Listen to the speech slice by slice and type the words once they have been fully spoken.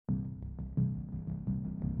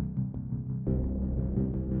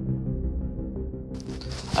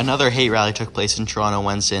Another hate rally took place in Toronto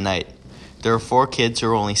Wednesday night. There were 4 kids who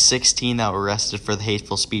were only 16 that were arrested for the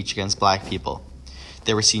hateful speech against black people.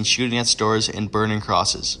 They were seen shooting at stores and burning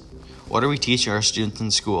crosses. What are we teaching our students in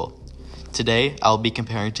school? Today, I will be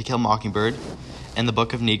comparing To Kill a Mockingbird and the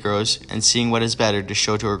Book of Negroes and seeing what is better to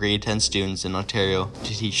show to our grade 10 students in Ontario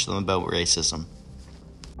to teach them about racism.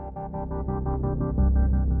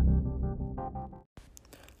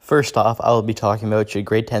 First off, I will be talking about should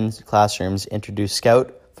grade 10 classrooms introduce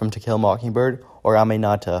Scout from To Kill a Mockingbird or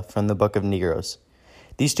Aminata from the Book of Negroes.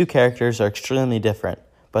 These 2 characters are extremely different,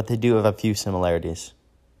 but they do have a few similarities.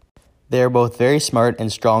 They are both very smart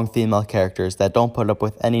and strong female characters that don't put up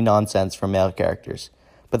with any nonsense from male characters,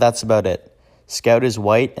 but that's about it. Scout is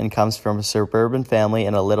white and comes from a suburban family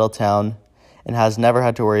in a little town and has never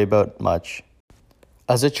had to worry about much.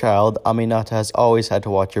 As a child, Aminata has always had to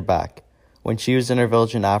watch her back. When she was in her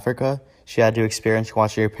village in Africa, she had to experience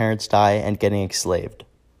watching her parents die and getting enslaved.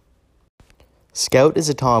 Scout is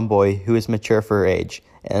a tomboy who is mature for her age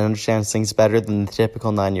and understands things better than the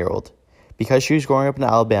typical 9-year-old. Because she was growing up in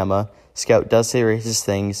Alabama, Scout does say racist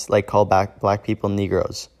things like call back black people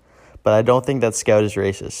Negroes. But I don't think that Scout is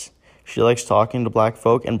racist. She likes talking to black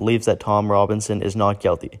folk and believes that Tom Robinson is not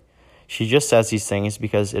guilty. She just says these things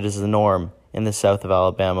because it is the norm in the south of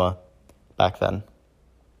Alabama back then.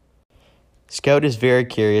 Scout is very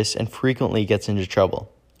curious and frequently gets into trouble.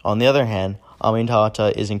 On the other hand,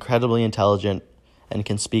 Aminata is incredibly intelligent and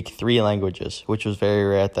can speak 3 languages, which was very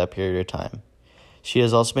rare at that period of time. She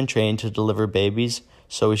has also been trained to deliver babies,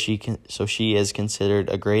 so she is considered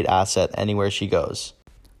a great asset anywhere she goes.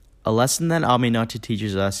 A lesson that Aminata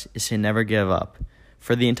teaches us is to never give up.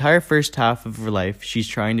 For the entire first half of her life, she's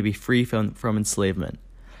trying to be free from enslavement.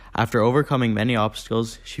 After overcoming many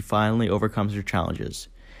obstacles, she finally overcomes her challenges.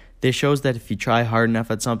 This shows that if you try hard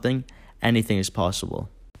enough at something, anything is possible.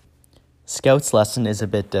 Scout's lesson is a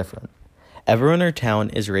bit different. Everyone in her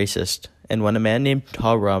town is racist, and when a man named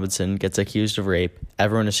Tom Robinson gets accused of rape,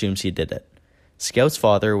 everyone assumes he did it. Scout's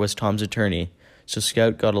father was Tom's attorney, so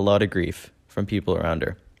Scout got a lot of grief from people around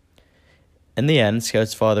her. In the end,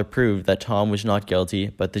 Scout's father proved that Tom was not guilty,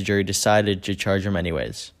 but the jury decided to charge him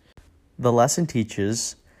anyways. The lesson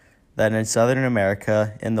teaches that in Southern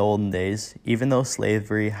America in the olden days, even though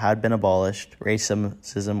slavery had been abolished,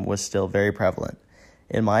 racism was still very prevalent.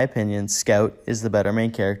 In my opinion, Scout is the better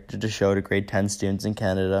main character to show to grade 10 students in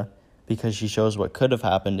Canada because she shows what could have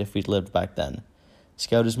happened if we'd lived back then.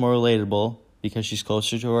 Scout is more relatable because she's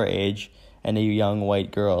closer to our age and a young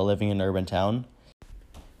white girl living in an urban town.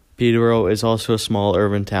 Peterborough is also a small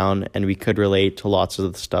urban town, and we could relate to lots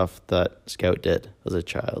of the stuff that Scout did as a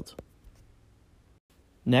child.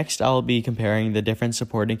 Next, I will be comparing the different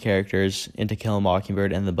supporting characters in To Kill a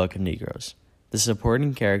Mockingbird and the Book of Negroes. The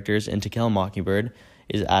supporting characters in To Kill a Mockingbird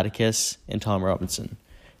is Atticus and Tom Robinson.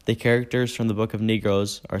 The characters from the Book of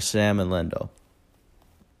Negroes are Sam and Lindo.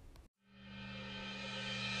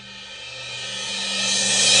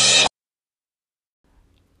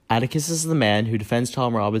 Atticus is the man who defends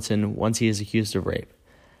Tom Robinson once he is accused of rape.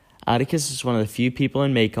 Atticus is one of the few people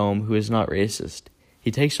in Maycomb who is not racist.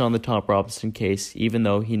 He takes on the Tom Robinson case even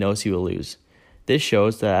though he knows he will lose. This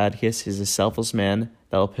shows that Atticus is a selfless man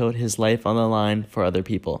that will put his life on the line for other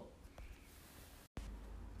people.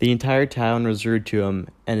 The entire town was rude to him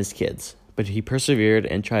and his kids, but he persevered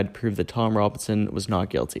and tried to prove that Tom Robinson was not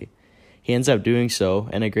guilty. He ends up doing so,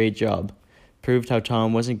 and a great job. Proved how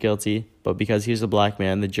Tom wasn't guilty, but because he was a black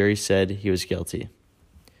man, the jury said he was guilty.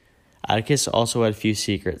 Atticus also had a few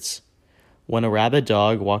secrets. When a rabid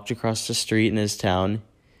dog walked across the street in his town,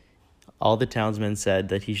 all the townsmen said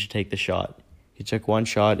that he should take the shot. He took one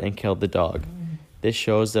shot and killed the dog. This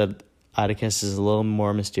shows that Atticus is a little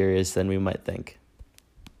more mysterious than we might think.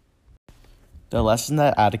 The lesson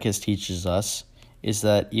that Atticus teaches us is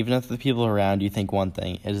that even if the people around you think one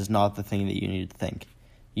thing, it is not the thing that you need to think.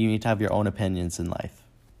 You need to have your own opinions in life.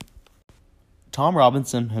 Tom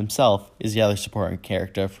Robinson himself is the other supporting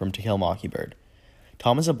character from To Kill a Mockingbird.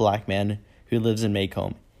 Tom is a black man who lives in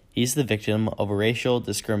Maycomb. He's the victim of racial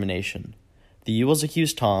discrimination. The Ewells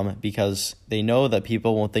accuse Tom because they know that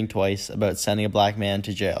people won't think twice about sending a black man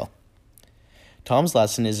to jail. Tom's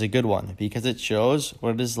lesson is a good one because it shows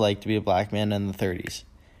what it is like to be a black man in the 30s.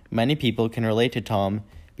 Many people can relate to Tom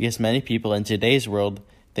because many people in today's world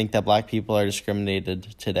think that black people are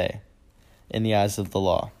discriminated today in the eyes of the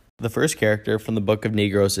law. The first character from the Book of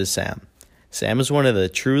Negroes is Sam. Sam is one of the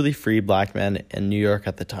truly free black men in New York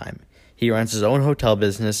at the time. He runs his own hotel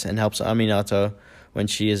business and helps Aminata when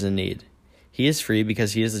she is in need. He is free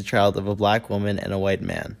because he is the child of a black woman and a white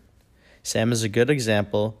man. Sam is a good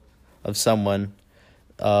example of some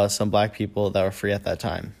black people that were free at that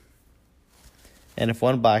time. And if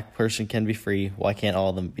one black person can be free, why can't all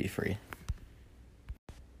of them be free?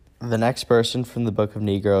 The next person from the Book of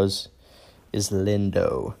Negroes is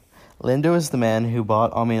Lindo. Lindo is the man who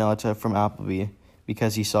bought Aminata from Appleby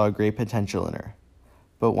because he saw great potential in her.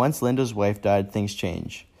 But once Lindo's wife died, things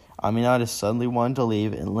changed. Aminata suddenly wanted to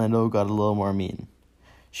leave, and Lindo got a little more mean.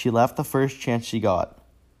 She left the first chance she got.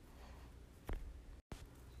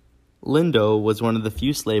 Lindo was one of the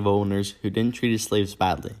few slave owners who didn't treat his slaves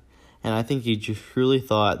badly, and I think he truly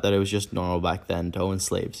thought that it was just normal back then to own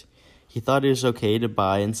slaves. He thought it was okay to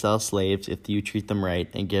buy and sell slaves if you treat them right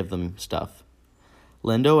and give them stuff.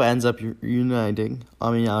 Lindo ends up reuniting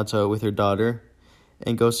Aminata with her daughter,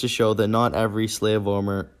 and goes to show that not every slave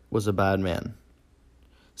owner was a bad man.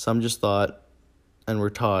 Some just thought and were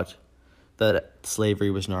taught that slavery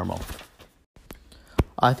was normal.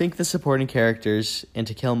 I think the supporting characters in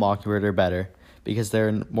To Kill a Mockingbird are better because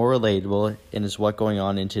they're more relatable and is what's going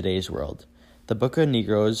on in today's world. The Book of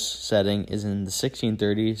Negroes setting is in the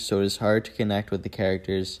 1630s, so it is hard to connect with the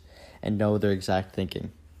characters and know their exact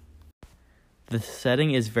thinking. The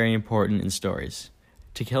setting is very important in stories.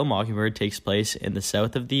 To Kill a Mockingbird takes place in the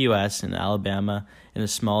south of the U.S. in Alabama in a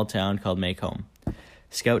small town called Macomb.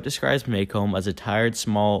 Scout describes Macomb as a tired,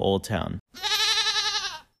 small, old town.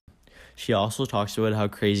 She also talks about how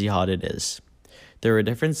crazy hot it is. There were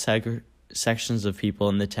different sections of people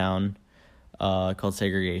in the town called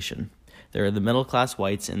segregation. There were the middle-class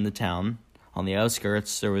whites in the town. On the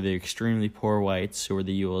outskirts, there were the extremely poor whites, who were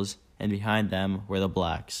the Yules, and behind them were the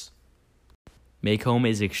blacks. Macomb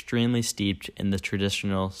is extremely steeped in the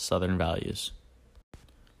traditional Southern values.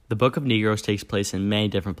 The Book of Negroes takes place in many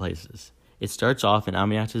different places. It starts off in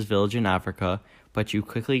Aminata's village in Africa, but you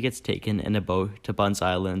quickly gets taken in a boat to Buns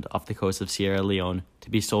Island off the coast of Sierra Leone to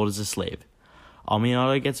be sold as a slave.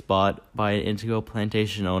 Aminata gets bought by an indigo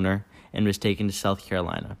plantation owner and was taken to South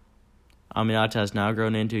Carolina. Aminata has now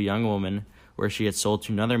grown into a young woman where she gets sold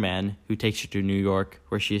to another man who takes her to New York,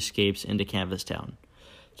 where she escapes into Canvastown.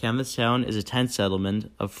 Canvastown is a tent settlement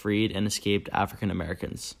of freed and escaped African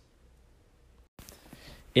Americans.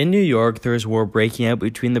 In New York, there is war breaking out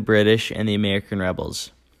between the British and the American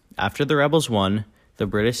rebels. After the rebels won, the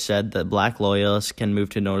British said that black loyalists can move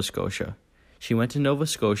to Nova Scotia. She went to Nova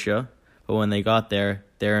Scotia, but when they got there,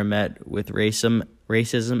 they were met with racism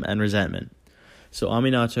and resentment. So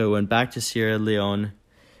Aminata went back to Sierra Leone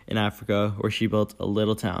in Africa, where she built a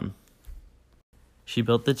little town. She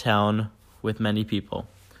built the town with many people.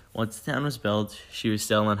 Once the town was built, she was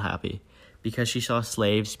still unhappy because she saw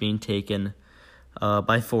slaves being taken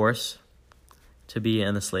by force to be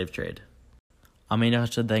in the slave trade.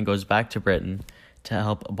 Aminata then goes back to Britain to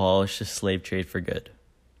help abolish the slave trade for good.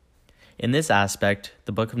 In this aspect,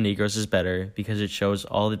 the Book of Negroes is better because it shows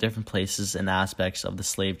all the different places and aspects of the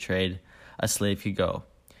slave trade a slave could go.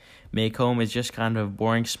 Macomb is just kind of a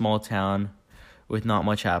boring small town with not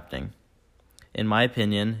much happening. In my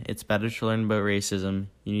opinion, it's better to learn about racism.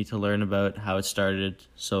 You need to learn about how it started,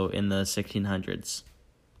 so in the 1600s.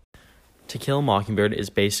 To Kill a Mockingbird is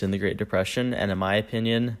based in the Great Depression, and in my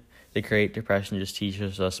opinion, the Great Depression just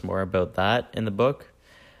teaches us more about that in the book,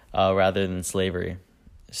 rather than slavery.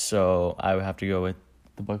 So I would have to go with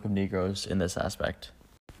the Book of Negroes in this aspect.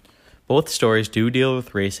 Both stories do deal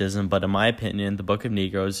with racism, but in my opinion, the Book of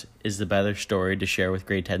Negroes is the better story to share with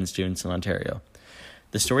grade 10 students in Ontario.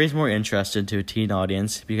 The story is more interesting to a teen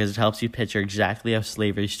audience because it helps you picture exactly how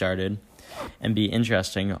slavery started and be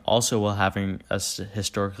interesting, also while having a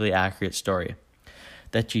historically accurate story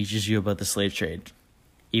that teaches you about the slave trade.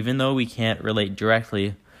 Even though we can't relate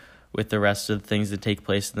directly with the rest of the things that take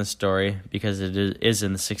place in the story because it is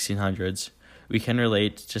in the 1600s, we can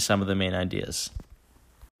relate to some of the main ideas.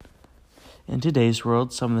 In today's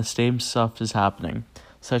world, some of the same stuff is happening,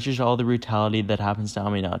 such as all the brutality that happens to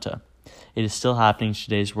Aminata. It is still happening in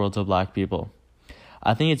today's world to black people.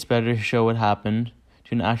 I think it's better to show what happened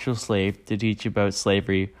to an actual slave to teach about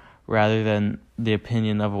slavery rather than the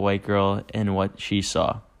opinion of a white girl and what she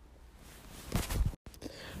saw.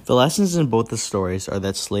 The lessons in both the stories are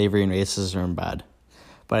that slavery and racism are bad,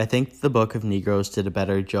 but I think the Book of Negroes did a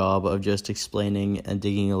better job of just explaining and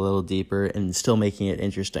digging a little deeper and still making it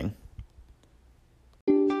interesting.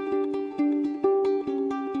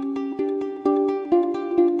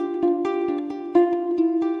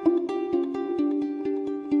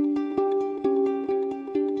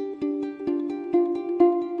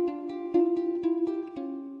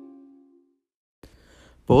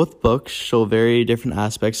 Both books show very different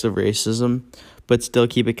aspects of racism, but still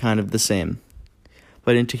keep it kind of the same.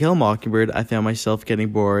 But in To Kill a Mockingbird, I found myself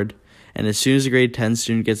getting bored, and as soon as a grade 10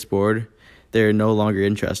 student gets bored, they're no longer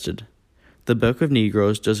interested. The Book of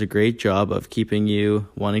Negroes does a great job of keeping you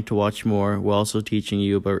wanting to watch more while also teaching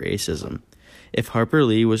you about racism. If Harper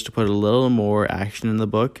Lee was to put a little more action in the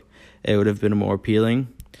book, it would have been more appealing.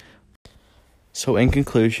 So in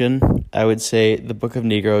conclusion, I would say The Book of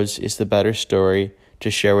Negroes is the better story to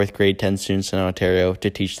share with grade 10 students in Ontario to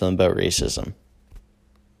teach them about racism.